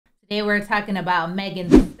Today we're talking about Megan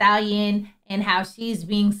Thee Stallion and how she's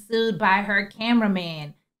being sued by her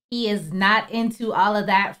cameraman. He is not into all of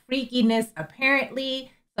that freakiness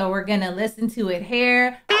apparently, so we're gonna listen to it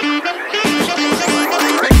here.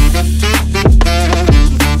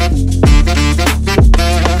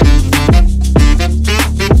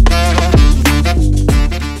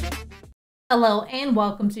 Hello and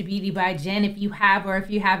welcome to Beauty by Jen. If you have or if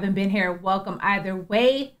you haven't been here, welcome either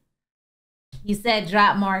way. You said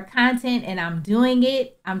drop more content and I'm doing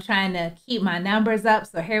it. I'm trying to keep my numbers up,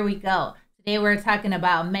 so here we go. Today we're talking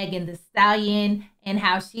about Megan Thee Stallion and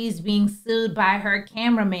how she's being sued by her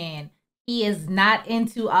cameraman. He is not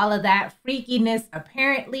into all of that freakiness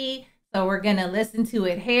apparently, so we're gonna listen to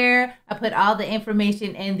it here. I put all the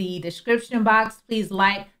information in the description box. Please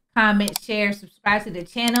like, comment, share, subscribe to the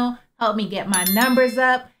channel. Help me get my numbers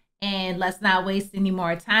up, and let's not waste any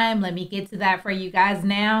more time. Let me get to that for you guys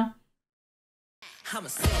now. I'm a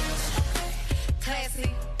savage, classy,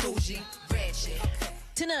 bougie, ratchet.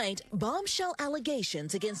 Tonight, bombshell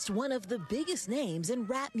allegations against one of the biggest names in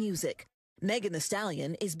rap music. Megan Thee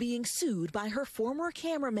Stallion is being sued by her former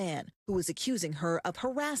cameraman, who is accusing her of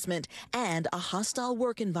harassment and a hostile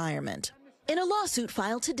work environment. In a lawsuit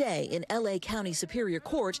filed today in LA County Superior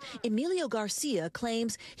Court, Emilio Garcia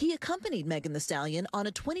claims he accompanied Megan Thee Stallion on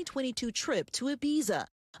a 2022 trip to Ibiza.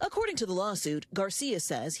 According to the lawsuit, Garcia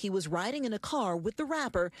says he was riding in a car with the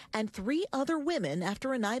rapper and 3 other women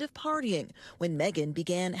after a night of partying when Megan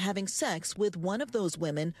began having sex with one of those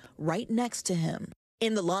women right next to him.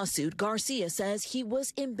 In the lawsuit, Garcia says he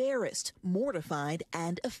was embarrassed, mortified,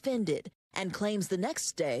 and offended, and claims the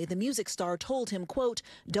next day the music star told him, quote,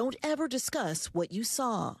 "Don't ever discuss what you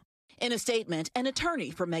saw." In a statement, an attorney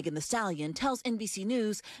for Megan Thee Stallion tells NBC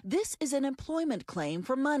News this is an employment claim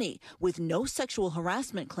for money, with no sexual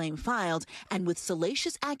harassment claim filed and with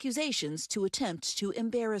salacious accusations to attempt to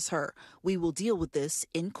embarrass her. We will deal with this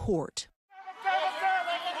in court.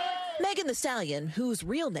 Megan Thee Stallion, whose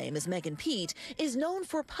real name is Megan Pete, is known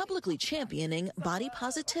for publicly championing body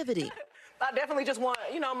positivity. I definitely just want,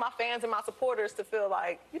 my fans and my supporters to feel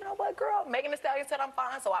like, you know what, girl, Megan Thee Stallion said I'm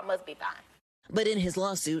fine, so I must be fine. But in his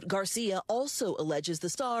lawsuit, Garcia also alleges the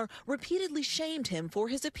star repeatedly shamed him for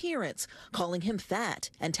his appearance, calling him fat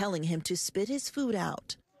and telling him to spit his food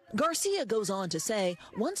out. Garcia goes on to say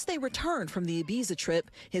once they returned from the Ibiza trip,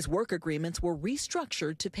 his work agreements were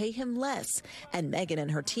restructured to pay him less, and Megan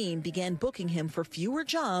and her team began booking him for fewer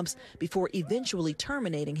jobs before eventually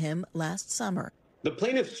terminating him last summer. The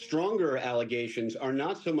plaintiff's stronger allegations are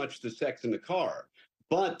not so much the sex in the car,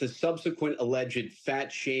 but the subsequent alleged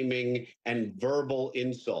fat shaming and verbal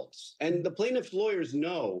insults. And the plaintiff's lawyers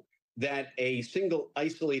know that a single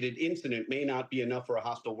isolated incident may not be enough for a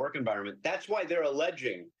hostile work environment. That's why they're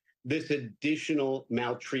alleging this additional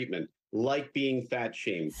maltreatment, like being fat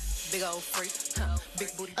shamed. Big old freak, big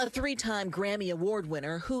booty. A 3-time Grammy Award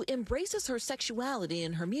winner who embraces her sexuality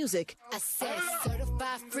in her music I said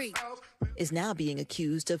certified freak. is now being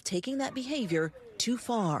accused of taking that behavior too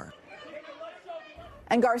far.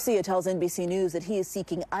 And Garcia tells NBC News that he is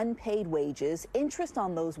seeking unpaid wages, interest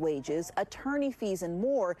on those wages, attorney fees, and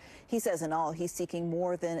more. He says in all, he's seeking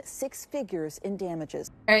more than 6 figures in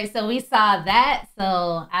damages. All right, so we saw that.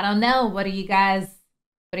 So I don't know. What are you guys'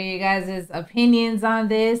 opinions on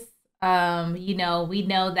this? We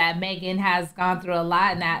know that Megan has gone through a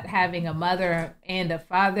lot, not having a mother and a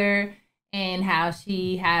father, and how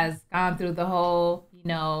she has gone through the whole,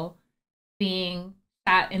 being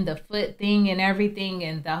shot in the foot thing and everything,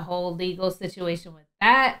 and the whole legal situation with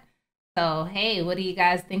that. So, hey, what do you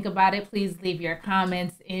guys think about it? Please leave your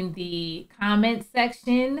comments in the comment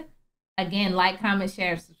section. Again, like, comment,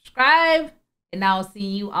 share, subscribe, and I'll see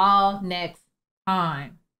you all next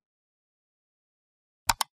time.